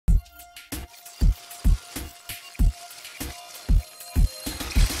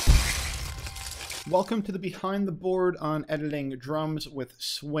Welcome to the Behind the Board on editing drums with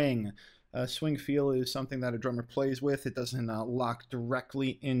swing. Swing feel is something that a drummer plays with. It doesn't lock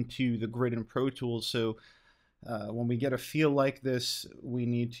directly into the grid in Pro Tools, so when we get a feel like this, we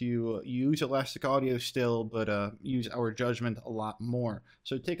need to use elastic audio still, but use our judgment a lot more.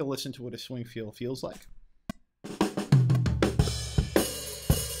 So take a listen to what a swing feel feels like.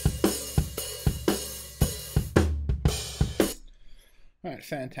 All right,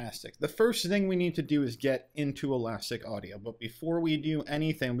 fantastic. The first thing we need to do is get into elastic audio, but before we do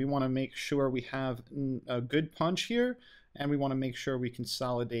anything, we want to make sure we have a good punch here, and we want to make sure we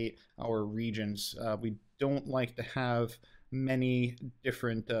consolidate our regions. We don't like to have many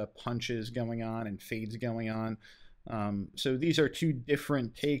different punches going on and fades going on. So these are two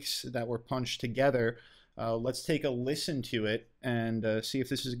different takes that were punched together. Let's take a listen to it and see if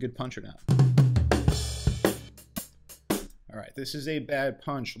this is a good punch or not. All right, this is a bad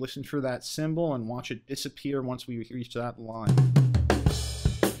punch. Listen for that cymbal and watch it disappear once we reach that line.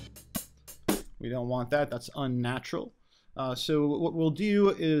 We don't want that. That's unnatural. So what we'll do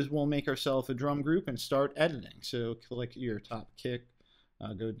is we'll make ourselves a drum group and start editing. So click your top kick,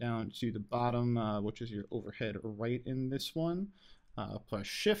 go down to the bottom, which is your overhead right in this one. Press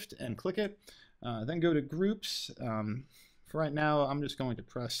Shift and click it. Then go to groups. For right now, I'm just going to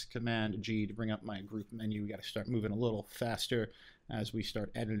press Command G to bring up my group menu. We got to start moving a little faster as we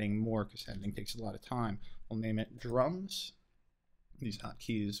start editing more, because editing takes a lot of time. We'll name it drums. These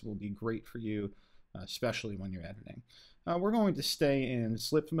hotkeys will be great for you, especially when you're editing. We're going to stay in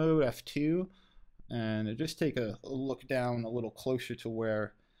slip mode, F2, and just take a look down a little closer to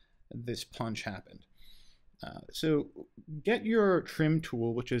where this punch happened. So get your trim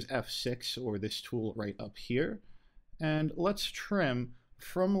tool, which is F6, or this tool right up here. And let's trim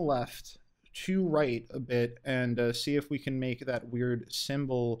from left to right a bit and see if we can make that weird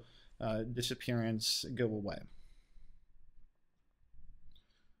cymbal disappearance go away.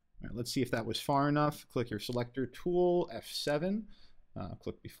 All right, let's see if that was far enough. Click your selector tool, F7,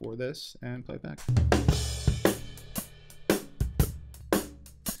 click before this, and play it back.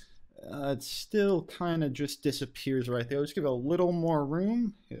 It still kind of just disappears right there. Let's give it a little more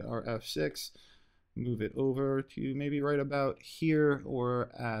room. Hit our F6. Move it over to maybe right about here,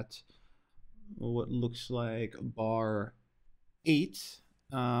 or at what looks like bar 8,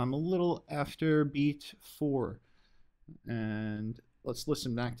 a little after beat 4. And let's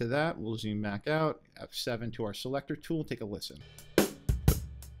listen back to that. We'll zoom back out, F7 to our selector tool, take a listen.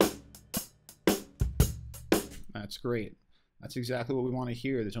 That's great. That's exactly what we want to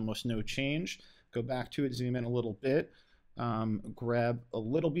hear. There's almost no change. Go back to it, zoom in a little bit. Grab a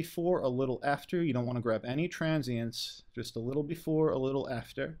little before, a little after. You don't want to grab any transients, just a little before, a little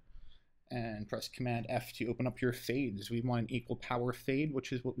after, and press Command F to open up your fades. We want an equal power fade,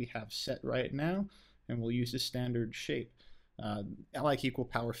 which is what we have set right now, and we'll use the standard shape. I like equal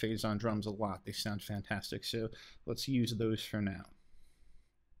power fades on drums a lot. They sound fantastic, so let's use those for now.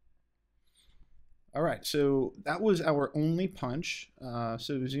 All right, so that was our only punch,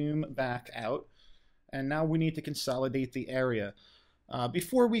 so zoom back out. And now we need to consolidate the area.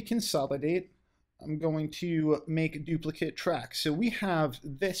 Before we consolidate, I'm going to make duplicate tracks. So we have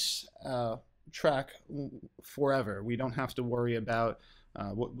this track forever. We don't have to worry about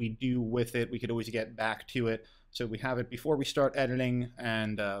what we do with it. We could always get back to it. So we have it before we start editing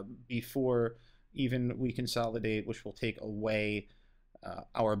and before even we consolidate, which will take away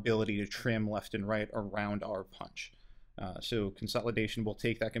our ability to trim left and right around our punch. So consolidation will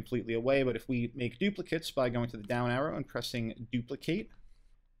take that completely away, but if we make duplicates by going to the down arrow and pressing duplicate,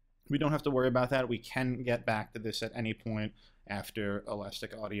 we don't have to worry about that. We can get back to this at any point after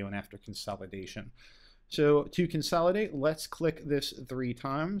elastic audio and after consolidation. So to consolidate, let's click this 3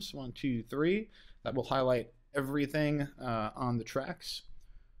 times, 1, 2, 3. That will highlight everything on the tracks.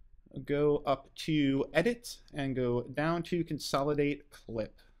 Go up to Edit and go down to Consolidate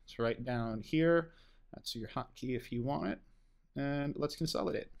Clip. It's right down here. That's your hotkey if you want it. And let's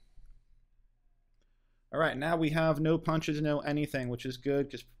consolidate. All right, now we have no punches, no anything, which is good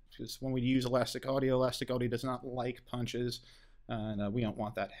because when we use elastic audio does not like punches, and we don't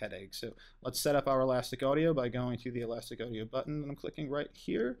want that headache. So let's set up our elastic audio by going to the elastic audio button, and I'm clicking right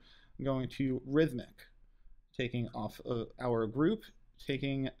here. I'm going to rhythmic, taking off of our group,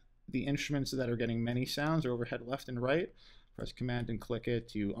 taking the instruments that are getting many sounds overhead left and right. Press Command and click it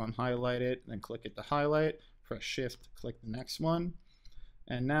to unhighlight it, then click it to highlight. Press Shift, click the next one.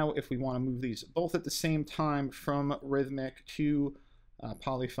 And now if we want to move these both at the same time from rhythmic to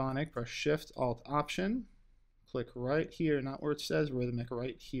polyphonic, press Shift, Alt, Option. Click right here, not where it says rhythmic,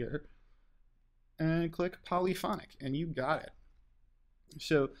 right here. And click polyphonic, and you got it.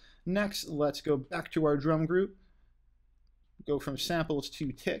 So next, let's go back to our drum group, go from samples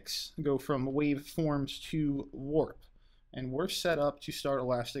to ticks, go from waveforms to warp. And we're set up to start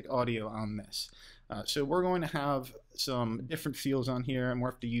Elastic Audio on this. So we're going to have some different fields on here, and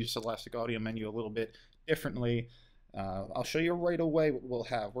we'll have to use Elastic Audio menu a little bit differently. I'll show you right away what we'll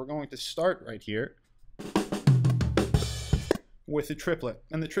have. We're going to start right here with a triplet.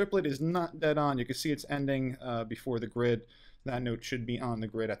 And the triplet is not dead on. You can see it's ending before the grid. That note should be on the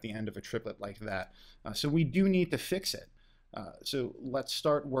grid at the end of a triplet like that. So we do need to fix it. So let's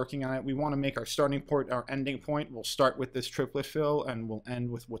start working on it. We want to make our starting point our ending point. We'll start with this triplet fill, and we'll end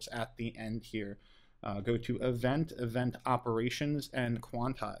with what's at the end here. Go to Event, Event Operations, and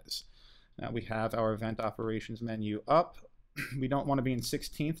Quantize. Now we have our Event Operations menu up. We don't want to be in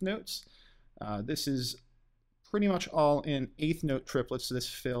 16th notes. This is pretty much all in 8th note triplets, this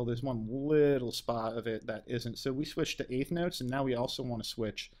fill. There's one little spot of it that isn't. So we switched to 8th notes, and now we also want to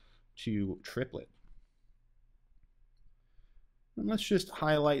switch to triplet. And let's just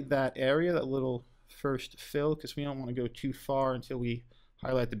highlight that area, that little first fill, because we don't want to go too far until we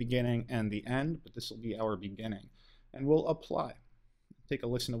highlight the beginning and the end, but this will be our beginning. And we'll apply. Take a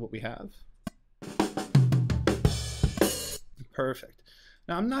listen to what we have. Perfect.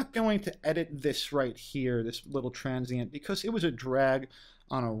 Now I'm not going to edit this right here, this little transient, because it was a drag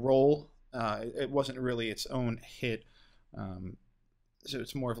on a roll. It wasn't really its own hit. So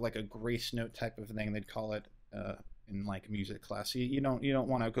it's more of like a grace note type of thing, they'd call it in like music class. You don't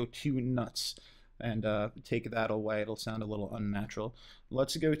want to go too nuts and take that away. It'll sound a little unnatural.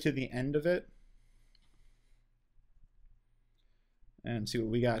 Let's go to the end of it and see what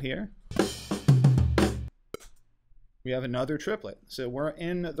we got here. We have another triplet. So we're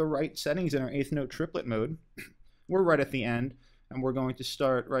in the right settings in our 8th note triplet mode. We're right at the end, and we're going to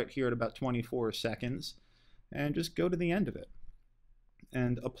start right here at about 24 seconds and just go to the end of it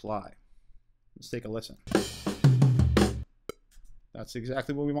and apply. Let's take a listen. That's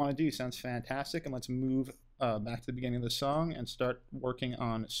exactly what we want to do. Sounds fantastic. And let's move back to the beginning of the song and start working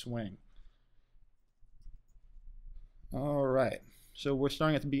on swing. All right. So we're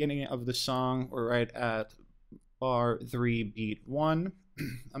starting at the beginning of the song. We're right at bar 3, beat 1.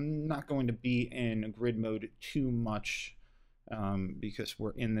 I'm not going to be in grid mode too much because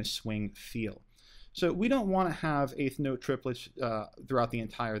we're in this swing feel. So we don't want to have 8th note triplets throughout the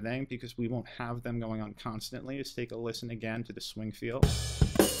entire thing because we won't have them going on constantly. Let's take a listen again to the swing feel.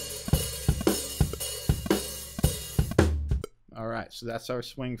 All right, so that's our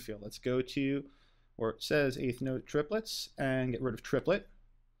swing feel. Let's go to where it says 8th note triplets and get rid of triplet.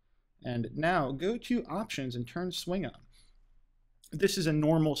 And now go to options and turn swing on. This is a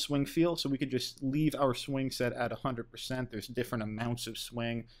normal swing feel, so we could just leave our swing set at 100%. There's different amounts of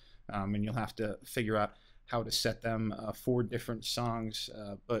swing, and you'll have to figure out how to set them for different songs.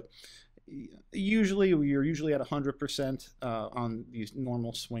 But usually, you're usually at 100% on these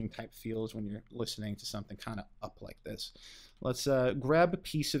normal swing type feels when you're listening to something kind of up like this. Let's grab a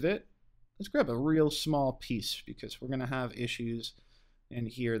piece of it. Let's grab a real small piece because we're going to have issues in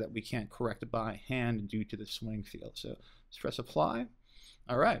here that we can't correct by hand due to the swing feel. So let's press apply.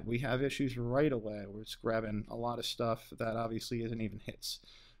 All right, we have issues right away. We're just grabbing a lot of stuff that obviously isn't even hits.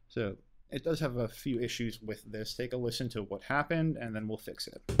 So it does have a few issues with this. Take a listen to what happened and then we'll fix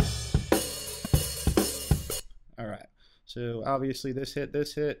it. All right, so obviously this hit,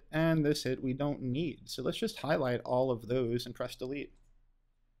 and this hit we don't need. So let's just highlight all of those and press delete.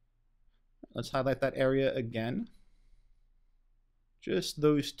 Let's highlight that area again. Just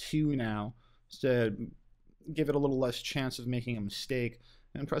those two now to give it a little less chance of making a mistake,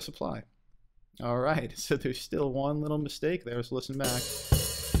 and press apply. All right, so there's still one little mistake there, so listen back.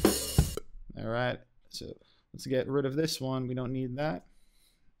 All right, so let's get rid of this one. We don't need that.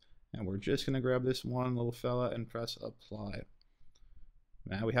 And we're just going to grab this one little fella and press apply.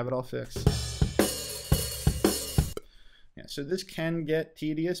 Now we have it all fixed. Yeah, so this can get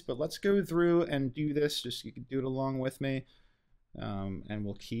tedious, but let's go through and do this. Just you can do it along with me. And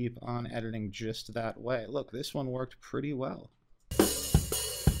we'll keep on editing just that way. Look, this one worked pretty well.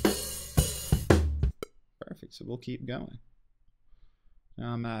 Perfect, so we'll keep going.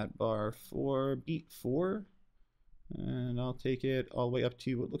 Now I'm at bar 4, beat 4, and I'll take it all the way up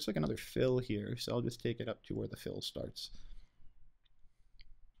to what looks like another fill here, so I'll just take it up to where the fill starts.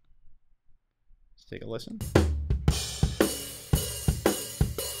 Let's take a listen.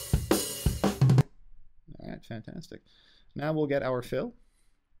 All right, fantastic. Now we'll get our fill,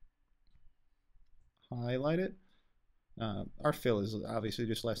 highlight it. Our fill is obviously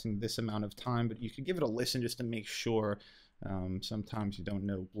just lasting this amount of time, but you can give it a listen just to make sure. Sometimes you don't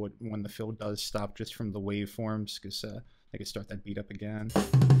know when the fill does stop just from the waveforms, because I could start that beat up again.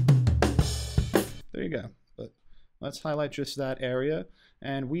 There you go. But let's highlight just that area.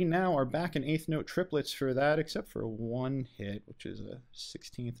 And we now are back in 8th note triplets for that, except for one hit, which is a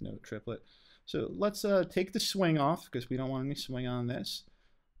 16th note triplet. So let's take the swing off, because we don't want any swing on this.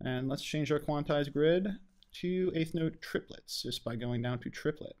 And let's change our quantized grid to 8th note triplets, just by going down to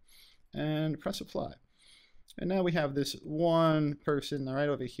triplet. And press apply. And now we have this one person right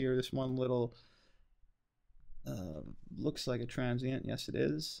over here, this one little, looks like a transient. Yes, it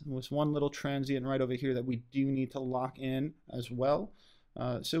is. There's one little transient right over here that we do need to lock in as well.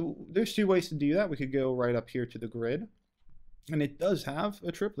 So there's two ways to do that. We could go right up here to the grid. And it does have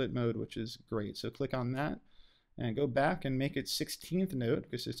a triplet mode, which is great. So click on that and go back and make it 16th note,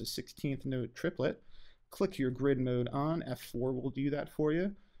 because it's a 16th note triplet. Click your grid mode on. F4 will do that for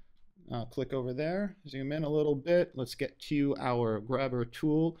you. Click over there, zoom in a little bit. Let's get to our grabber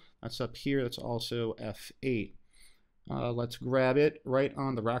tool. That's up here. That's also F8. Let's grab it right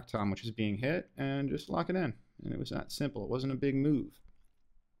on the rack tom, which is being hit, and just lock it in. And it was that simple. It wasn't a big move.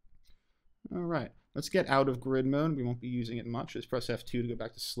 All right, let's get out of grid mode. We won't be using it much. Just press F2 to go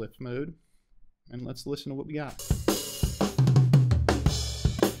back to slip mode. And let's listen to what we got.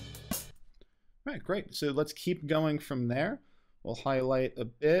 All right, great. So let's keep going from there. We'll highlight a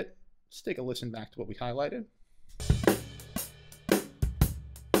bit. Let's take a listen back to what we highlighted.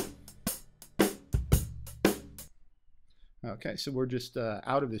 Okay, so we're just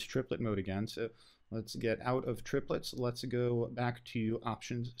out of this triplet mode again. So let's get out of triplets. Let's go back to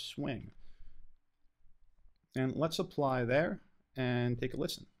options swing. And let's apply there and take a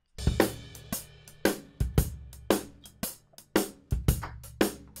listen.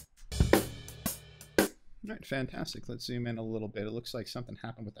 All right, fantastic. Let's zoom in a little bit. It looks like something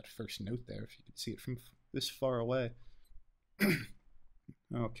happened with that first note there, if you could see it from this far away.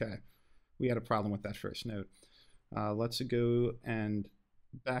 Okay, we had a problem with that first note. Let's go and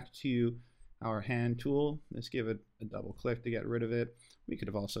back to our hand tool. Let's give it a double click to get rid of it. We could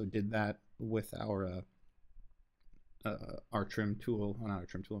have also did that with our trim tool, not our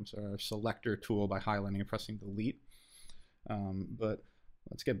trim tool, I'm sorry, our selector tool by highlighting and pressing delete. But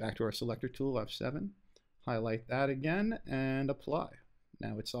let's get back to our selector tool, F7. Highlight that again and apply.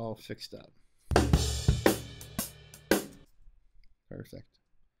 Now it's all fixed up. Perfect.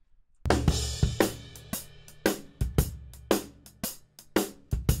 All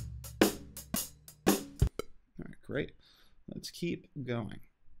right, great. Let's keep going.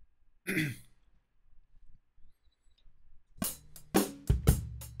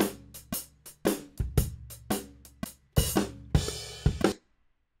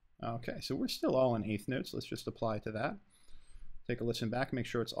 Okay, so we're still all in 8th notes. Let's just apply to that. Take a listen back, make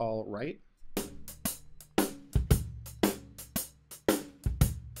sure it's all right.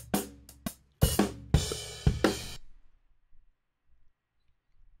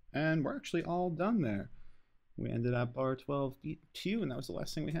 And we're actually all done there. We ended at bar 12, beat 2, and that was the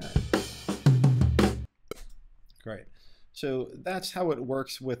last thing we had. Great. So that's how it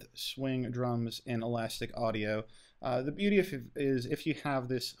works with swing drums in Elastic Audio. The beauty is if you have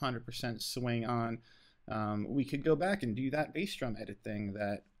this 100% swing on, we could go back and do that bass drum edit thing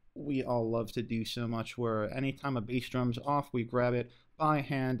that we all love to do so much, where anytime a bass drum's off, we grab it by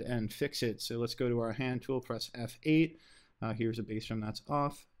hand and fix it. So let's go to our hand tool, press F8. Here's a bass drum that's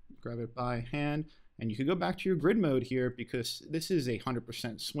off. Grab it by hand, and you can go back to your grid mode here, because this is a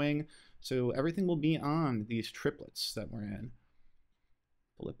 100% swing. So everything will be on these triplets that we're in.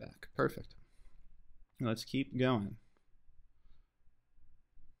 Pull it back. Perfect. Let's keep going.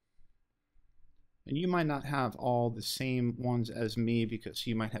 And you might not have all the same ones as me, because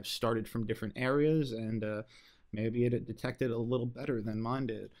you might have started from different areas, and maybe it detected a little better than mine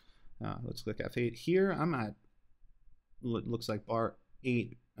did. Let's click F8 here. I'm at, it looks like bar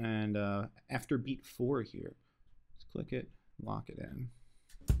 8, and after beat 4 here. Let's click it, lock it in.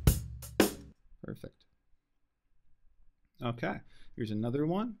 Perfect. Okay, here's another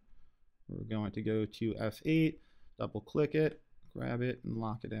one. We're going to go to F8, double click it, grab it, and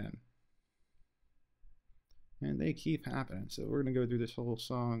lock it in. And they keep happening. So we're going to go through this whole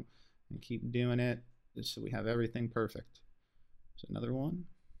song and keep doing it just so we have everything perfect. So another one.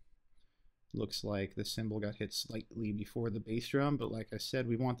 Looks like the cymbal got hit slightly before the bass drum, but like I said,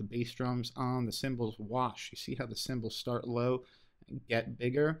 we want the bass drums on the cymbals wash. You see how the cymbals start low and get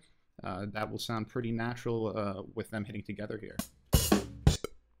bigger? That will sound pretty natural with them hitting together here.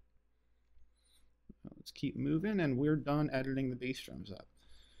 Let's keep moving, and we're done editing the bass drums up.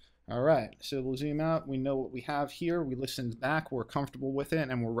 All right, so we'll zoom out. We know what we have here. We listened back, we're comfortable with it,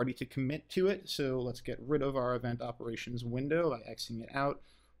 and we're ready to commit to it. So let's get rid of our event operations window by Xing it out.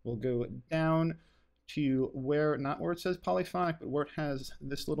 We'll go down to where, not where it says polyphonic, but where it has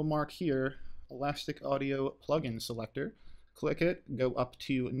this little mark here, Elastic Audio Plugin Selector. Click it, go up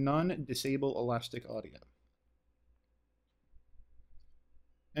to None, Disable Elastic Audio.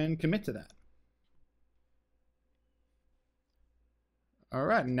 And commit to that. All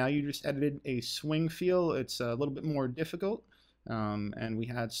right, now you just edited a swing feel. It's a little bit more difficult, and we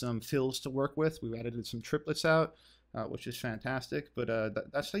had some fills to work with. We edited some triplets out, which is fantastic, but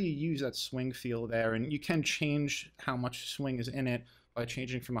that's how you use that swing feel there, and you can change how much swing is in it by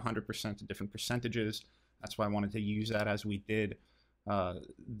changing from 100% to different percentages. That's why I wanted to use that as we did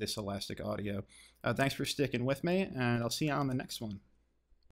this elastic audio. Thanks for sticking with me, and I'll see you on the next one.